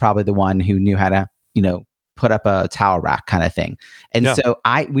mom's probably the one who knew how to, put up a towel rack kind of thing. And so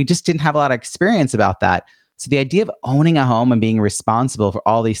we just didn't have a lot of experience about that. So the idea of owning a home and being responsible for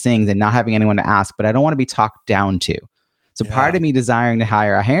all these things and not having anyone to ask, but I don't want to be talked down to. So part of me desiring to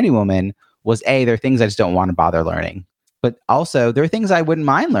hire a handy woman was there are things I just don't want to bother learning. But also there are things I wouldn't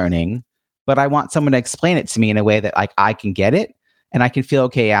mind learning, but I want someone to explain it to me in a way that I can get it and I can feel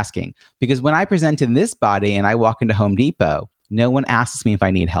okay asking. Because when I present in this body and I walk into Home Depot, no one asks me if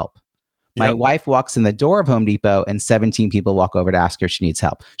I need help. My wife walks in the door of Home Depot and 17 people walk over to ask her if she needs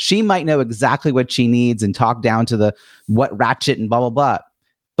help. She might know exactly what she needs and talk down to what ratchet and blah, blah, blah.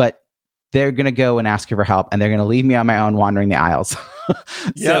 But they're going to go and ask her for help and they're going to leave me on my own wandering the aisles.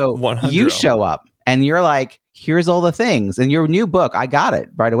 So 100. You show up And you're like, here's all the things. And your new book, I got it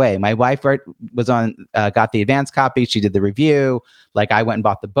right away. My wife got the advanced copy. She did the review. Like, I went and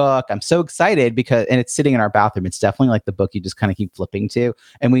bought the book. I'm so excited and it's sitting in our bathroom. It's definitely like the book you just kind of keep flipping to.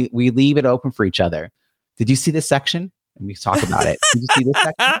 And we leave it open for each other. Did you see this section? And we talk about it. Did you see this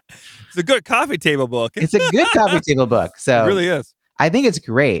section? It's a good coffee table book. It's a good coffee table book. So it really is. I think it's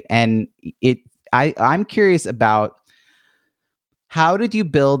great. And I'm curious about, how did you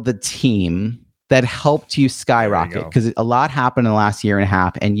build the team that helped you skyrocket? Because a lot happened in the last year and a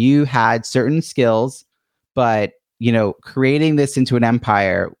half, and you had certain skills, but creating this into an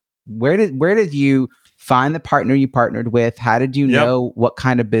empire, where did you find the partner you partnered with? How did you know what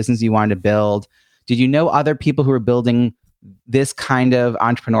kind of business you wanted to build? Did you know other people who were building this kind of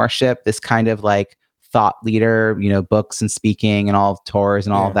entrepreneurship, this kind of like thought leader, books and speaking and all tours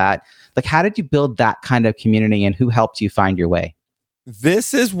and all of that? Like, how did you build that kind of community, and who helped you find your way?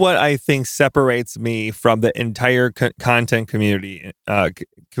 This is what I think separates me from the entire content community. Like,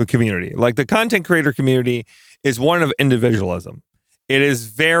 the content creator community is one of individualism. It is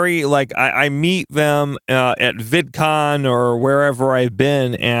very like, I meet them at VidCon or wherever I've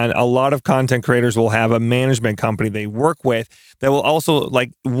been, and a lot of content creators will have a management company they work with that will also,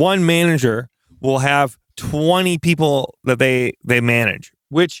 like, one manager will have 20 people that they manage,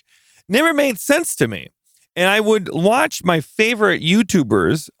 which never made sense to me. And I would watch my favorite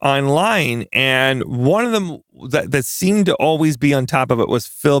YouTubers online, and one of them that seemed to always be on top of it was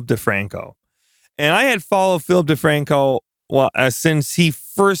Philip DeFranco. And I had followed Philip DeFranco since he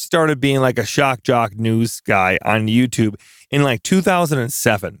first started being like a shock jock news guy on YouTube in like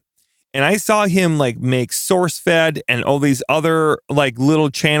 2007. And I saw him like make SourceFed and all these other like little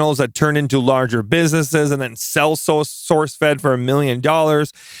channels that turned into larger businesses and then sell SourceFed for $1 million.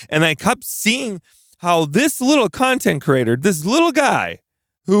 And I kept seeing how this little content creator, this little guy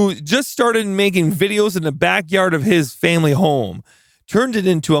who just started making videos in the backyard of his family home, turned it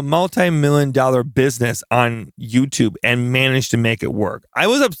into a multi-million-dollar business on YouTube and managed to make it work. I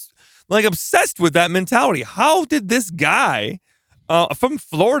was obsessed with that mentality. How did this guy from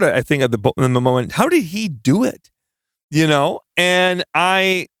Florida, I think in the moment, how did he do it? And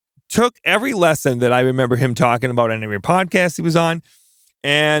I took every lesson that I remember him talking about on every podcast he was on,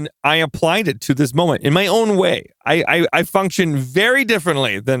 and I applied it to this moment in my own way. I function very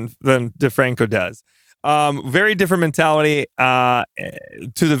differently than DeFranco does. Very different mentality to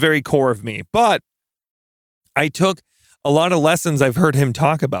the very core of me. But I took a lot of lessons I've heard him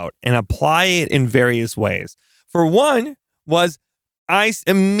talk about and apply it in various ways. For one was, I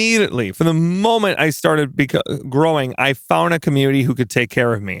immediately, from the moment I started growing, I found a community who could take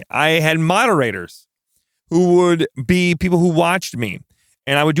care of me. I had moderators who would be people who watched me.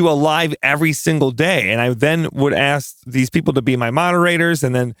 And I would do a live every single day. And I then would ask these people to be my moderators.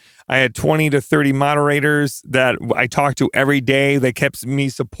 And then I had 20 to 30 moderators that I talked to every day. They kept me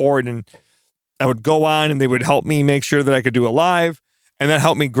support. And I would go on and they would help me make sure that I could do a live. And that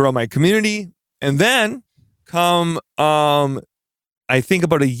helped me grow my community. And then I think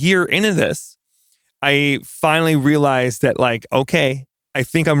about a year into this, I finally realized that, like, okay, I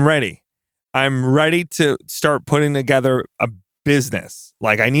think I'm ready. I'm ready to start putting together a business.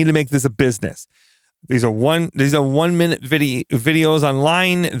 Like, I need to make this a business. These are 1 minute videos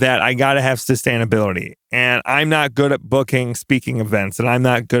online that I got to have sustainability. And I'm not good at booking speaking events, and I'm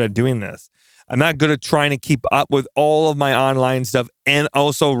not good at doing this. I'm not good at trying to keep up with all of my online stuff and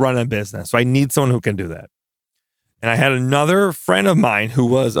also run a business. So I need someone who can do that. And I had another friend of mine who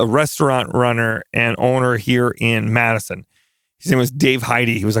was a restaurant runner and owner here in Madison. His name was Dave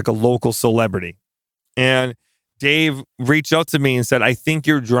Heidi. He was like a local celebrity. And Dave reached out to me and said, I think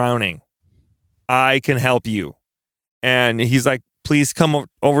you're drowning. I can help you. And he's like, please come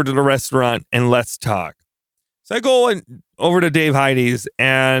over to the restaurant and let's talk. So I go over to Dave Heidi's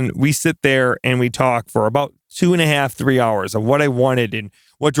and we sit there and we talk for about 2.5, 3 hours of what I wanted and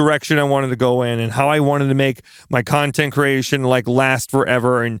what direction I wanted to go in and how I wanted to make my content creation like last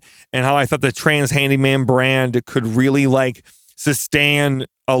forever and how I thought the Trans Handyman brand could really like sustain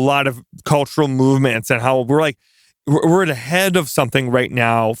a lot of cultural movements and how we're ahead of something right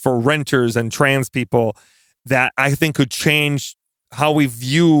now for renters and trans people that I think could change how we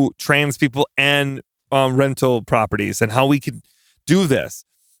view trans people and rental properties and how we could do this.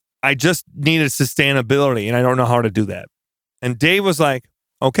 I just needed sustainability and I don't know how to do that. And Dave was like,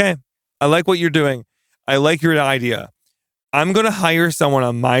 okay, I like what you're doing. I like your idea. I'm going to hire someone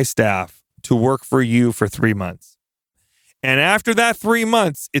on my staff to work for you for 3 months. And after that 3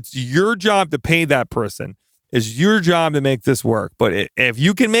 months, it's your job to pay that person. It's your job to make this work. But if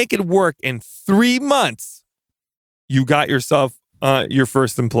you can make it work in 3 months, you got yourself your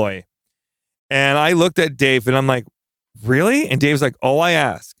first employee. And I looked at Dave and I'm like, really? And Dave's like, all I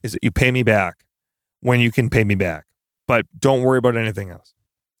ask is that you pay me back when you can pay me back, but don't worry about anything else.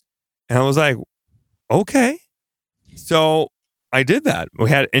 And I was like, okay. So I did that. We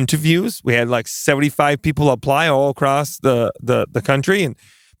had interviews. We had like 75 people apply all across the country, and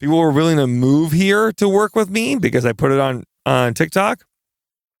people were willing to move here to work with me because I put it on TikTok.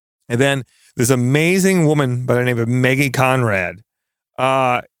 And then this amazing woman by the name of Maggie Conrad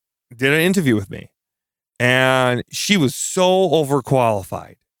did an interview with me, and she was so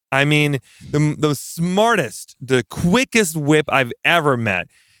overqualified. I mean, the smartest, the quickest whip I've ever met.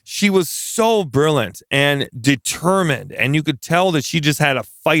 She was so brilliant and determined, and you could tell that she just had a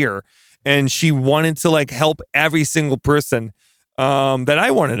fire, and she wanted to like help every single person that I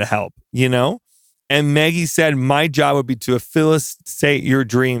wanted to help, you know? And Maggie said, my job would be to facilitate your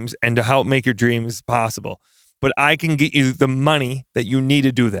dreams and to help make your dreams possible. But I can get you the money that you need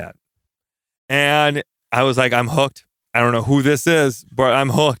to do that. And I was like, I'm hooked. I don't know who this is, but I'm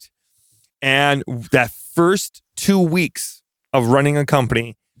hooked. And that first 2 weeks of running a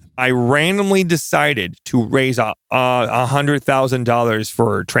company, I randomly decided to raise $100,000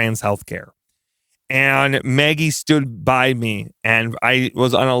 for trans healthcare. And Maggie stood by me, and I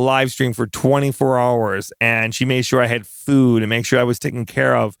was on a live stream for 24 hours, and she made sure I had food and make sure I was taken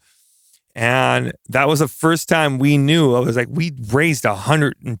care of. And that was the first time we knew. I was like, we raised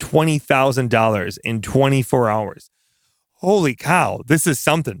 $120,000 in 24 hours. Holy cow, this is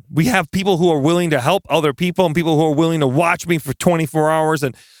something. We have people who are willing to help other people and people who are willing to watch me for 24 hours.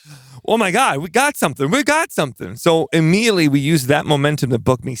 And oh my God, we got something. We got something. So immediately we used that momentum to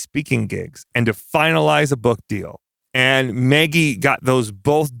book me speaking gigs and to finalize a book deal. And Maggie got those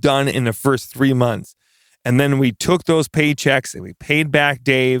both done in the first 3 months. And then we took those paychecks and we paid back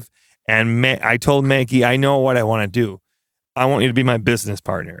Dave. And I told Maggie, I know what I want to do. I want you to be my business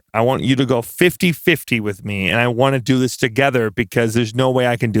partner. I want you to go 50-50 with me. And I want to do this together because there's no way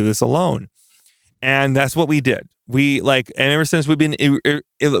I can do this alone. And that's what we did. And ever since we've been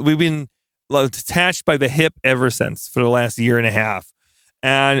attached by the hip ever since for the last year and a half.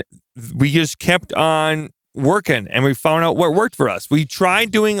 And we just kept on working and we found out what worked for us. We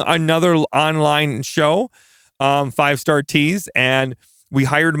tried doing another online show, 5-Star Teas, and we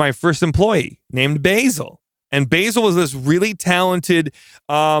hired my first employee named Basil. And Basil was this really talented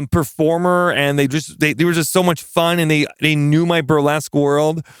performer, and they were just so much fun, and they knew my burlesque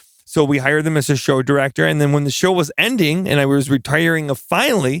world. So we hired them as a show director. And then when the show was ending and I was retiring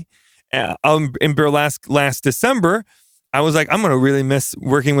finally in burlesque last December, I was like, I'm going to really miss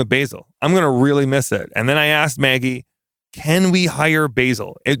working with Basil. I'm going to really miss it. And then I asked Maggie, can we hire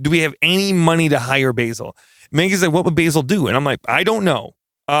Basil? Do we have any money to hire Basil? Maggie's like, what would Basil do? And I'm like, I don't know.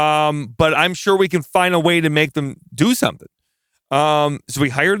 But I'm sure we can find a way to make them do something. So we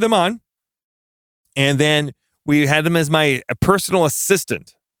hired them on, and then we had them as my personal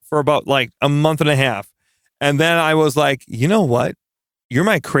assistant for about like a month and a half. And then I was like, you know what? You're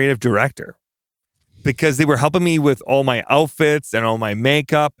my creative director, because they were helping me with all my outfits and all my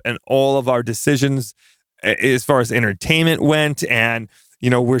makeup and all of our decisions as far as entertainment went. And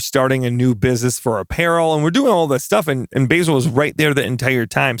we're starting a new business for apparel, and we're doing all this stuff. And Basil was right there the entire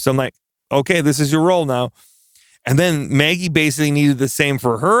time. So I'm like, okay, this is your role now. And then Maggie basically needed the same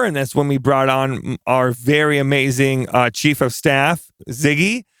for her. And that's when we brought on our very amazing chief of staff,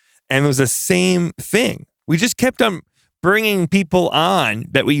 Ziggy. And it was the same thing. We just kept on bringing people on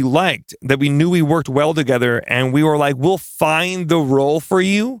that we liked, that we knew we worked well together. And we were like, we'll find the role for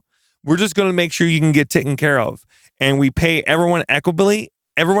you. We're just going to make sure you can get taken care of. And we pay everyone equitably.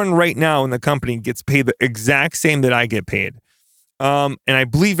 Everyone right now in the company gets paid the exact same that I get paid. And I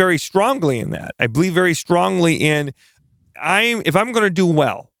believe very strongly in that. I believe very strongly in, if I'm going to do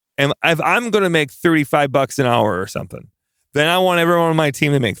well, and if I'm going to make $35 an hour or something, then I want everyone on my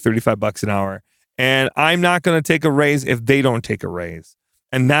team to make $35 an hour. And I'm not going to take a raise if they don't take a raise.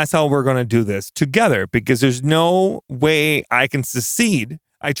 And that's how we're going to do this together, because there's no way I can succeed.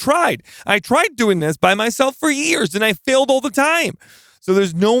 I tried doing this by myself for years, and I failed all the time. So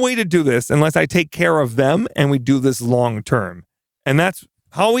there's no way to do this unless I take care of them and we do this long term. And that's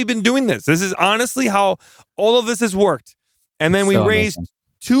how we've been doing this. This is honestly how all of this has worked. And then we raised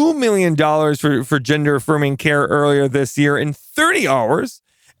 $2 million for gender affirming care earlier this year in 30 hours,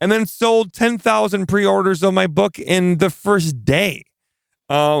 and then sold 10,000 pre-orders of my book in the first day.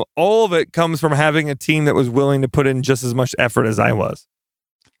 All of it comes from having a team that was willing to put in just as much effort as I was.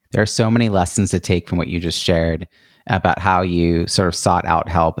 There are so many lessons to take from what you just shared about how you sort of sought out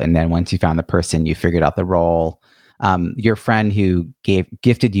help. And then once you found the person, you figured out the role. Your friend who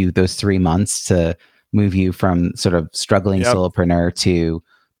gifted you those 3 months to move you from sort of struggling solopreneur to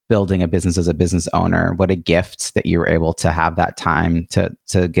building a business as a business owner. What a gift that you were able to have that time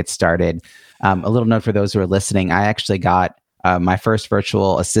to get started. A little note for those who are listening, I actually got my first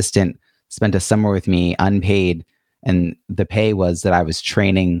virtual assistant spent a summer with me unpaid. And the pay was that I was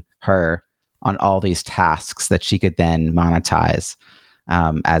training her on all these tasks that she could then monetize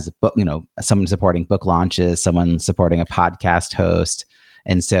as a book, someone supporting book launches, someone supporting a podcast host.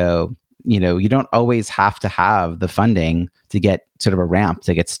 And so, you don't always have to have the funding to get sort of a ramp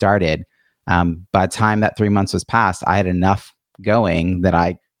to get started. By the time that 3 months was passed, I had enough going that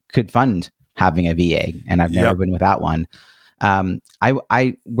I could fund having a VA, and I've never been without one.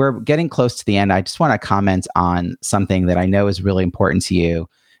 We're getting close to the end. I just want to comment on something that I know is really important to you.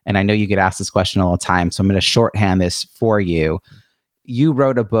 And I know you get asked this question all the time, so I'm going to shorthand this for you. You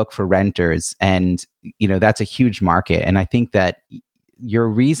wrote a book for renters, and that's a huge market. And I think that your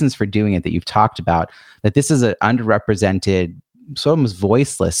reasons for doing it that you've talked about, that this is an underrepresented, so almost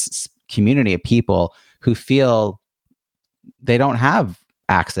voiceless community of people who feel they don't have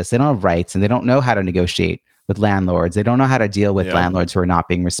access, they don't have rights, and they don't know how to negotiate with landlords. They don't know how to deal with landlords who are not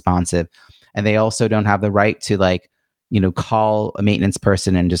being responsive. And they also don't have the right to call a maintenance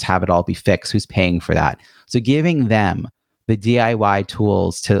person and just have it all be fixed. Who's paying for that? So giving them the DIY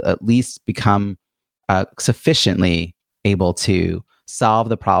tools to at least become sufficiently able to solve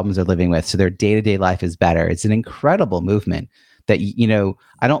the problems they're living with so their day-to-day life is better. It's an incredible movement that,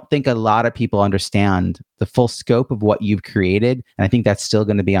 I don't think a lot of people understand the full scope of what you've created. And I think that's still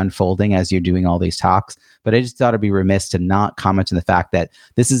going to be unfolding as you're doing all these talks. But I just thought it'd be remiss to not comment on the fact that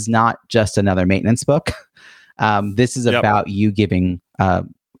this is not just another maintenance book. This is about you giving,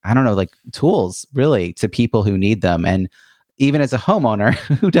 tools really to people who need them. And even as a homeowner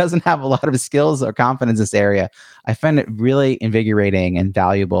who doesn't have a lot of skills or confidence in this area, I find it really invigorating and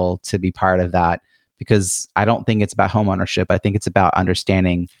valuable to be part of that, because I don't think it's about homeownership. I think it's about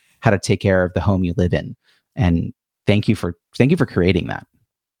understanding how to take care of the home you live in. And thank you for creating that.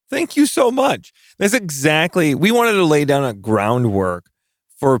 Thank you so much. That's exactly, we wanted to lay down a groundwork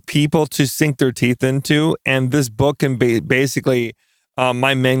for people to sink their teeth into. And this book can be basically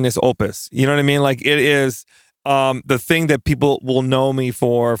my magnus opus. You know what I mean? Like, it is the thing that people will know me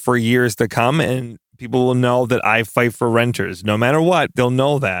for years to come. And people will know that I fight for renters. No matter what, they'll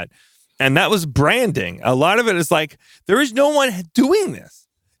know that. And that was branding. A lot of it is like, there is no one doing this.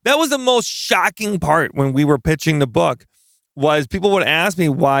 That was the most shocking part when we were pitching the book, was people would ask me,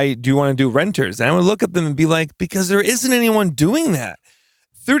 why do you want to do renters? And I would look at them and be like, because there isn't anyone doing that.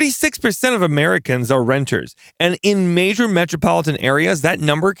 36% of Americans are renters. And in major metropolitan areas, that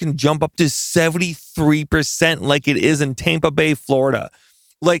number can jump up to 73% like it is in Tampa Bay, Florida.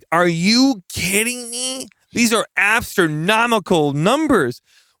 Like, are you kidding me? These are astronomical numbers.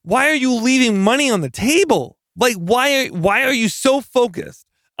 Why are you leaving money on the table? Like, why are you so focused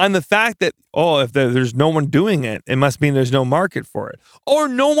on the fact that, if there's no one doing it, it must mean there's no market for it, or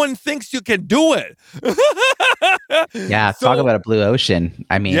no one thinks you can do it? Yeah, talk about a blue ocean.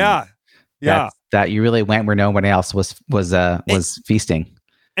 I mean, that you really went where no one else was feasting.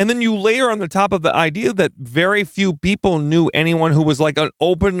 And then you layer on the top of the idea that very few people knew anyone who was like an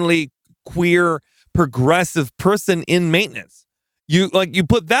openly queer, progressive person in maintenance. You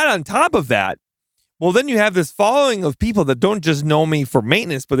put that on top of that. Well, then you have this following of people that don't just know me for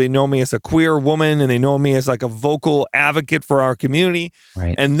maintenance, but they know me as a queer woman, and they know me as like a vocal advocate for our community.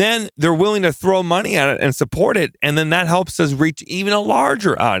 Right. And then they're willing to throw money at it and support it. And then that helps us reach even a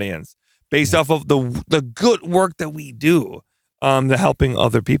larger audience based off of the good work that we do, the helping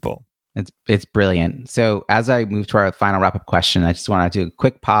other people. It's brilliant. So as I move to our final wrap-up question, I just want to do a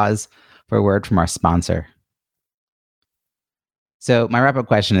quick pause for a word from our sponsor. So my wrap-up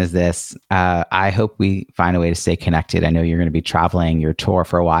question is this. I hope we find a way to stay connected. I know you're going to be traveling your tour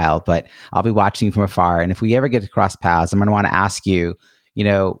for a while, but I'll be watching you from afar. And if we ever get to cross paths, I'm going to want to ask you,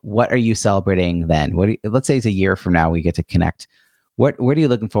 what are you celebrating then? Let's say it's a year from now we get to connect. What are you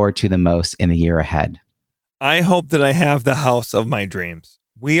looking forward to the most in the year ahead? I hope that I have the house of my dreams.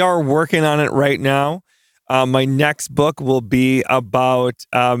 We are working on it right now. My next book will be about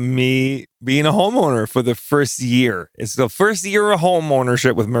me being a homeowner for the first year. It's the first year of home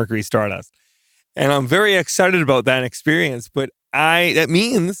ownership with Mercury Stardust. And I'm very excited about that experience. But that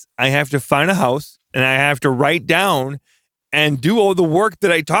means I have to find a house, and I have to write down and do all the work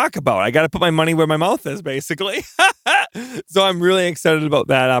that I talk about. I got to put my money where my mouth is, basically. So I'm really excited about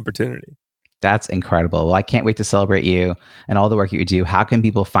that opportunity. That's incredible. Well, I can't wait to celebrate you and all the work you do. How can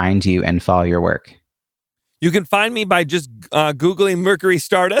people find you and follow your work? You can find me by just Googling Mercury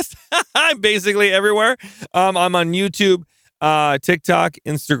Stardust. I'm basically everywhere. I'm on YouTube. TikTok,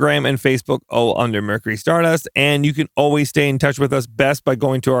 Instagram, and Facebook, all under Mercury Stardust. And you can always stay in touch with us best by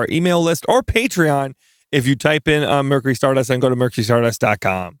going to our email list or Patreon if you type in Mercury Stardust and go to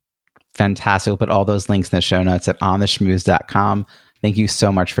mercurystardust.com. Fantastic. We'll put all those links in the show notes at ontheschmooze.com. Thank you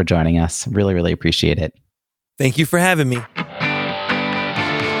so much for joining us. Really, really appreciate it. Thank you for having me.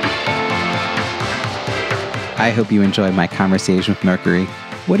 I hope you enjoyed my conversation with Mercury.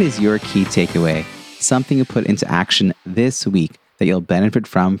 What is your key takeaway? Something to put into action this week that you'll benefit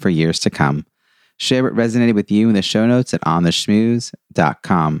from for years to come. Share what resonated with you in the show notes at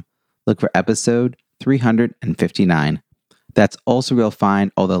ontheschmooze.com. Look for episode 359. That's also where you'll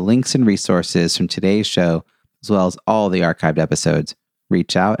find all the links and resources from today's show, as well as all the archived episodes.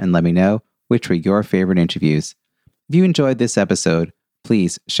 Reach out and let me know which were your favorite interviews. If you enjoyed this episode,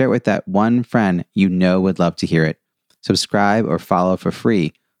 please share it with that one friend you know would love to hear it. Subscribe or follow for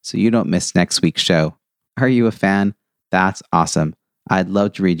free so you don't miss next week's show. Are you a fan? That's awesome. I'd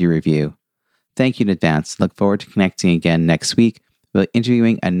love to read your review. Thank you in advance. Look forward to connecting again next week with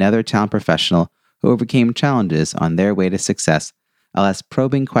interviewing another talent professional who overcame challenges on their way to success. I'll ask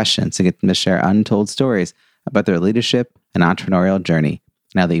probing questions to get them to share untold stories about their leadership and entrepreneurial journey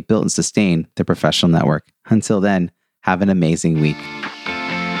and how they built and sustained their professional network. Until then, have an amazing week.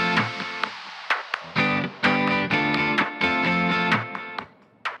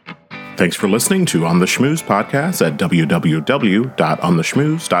 Thanks for listening to On the Schmooze podcast at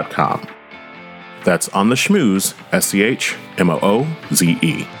www.ontheschmooze.com. That's On the Schmooze,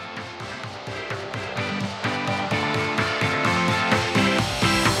 SCHMOOZE.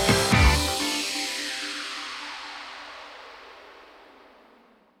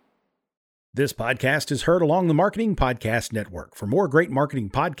 This podcast is heard along the Marketing Podcast Network. For more great marketing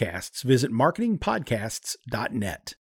podcasts, visit marketingpodcasts.net.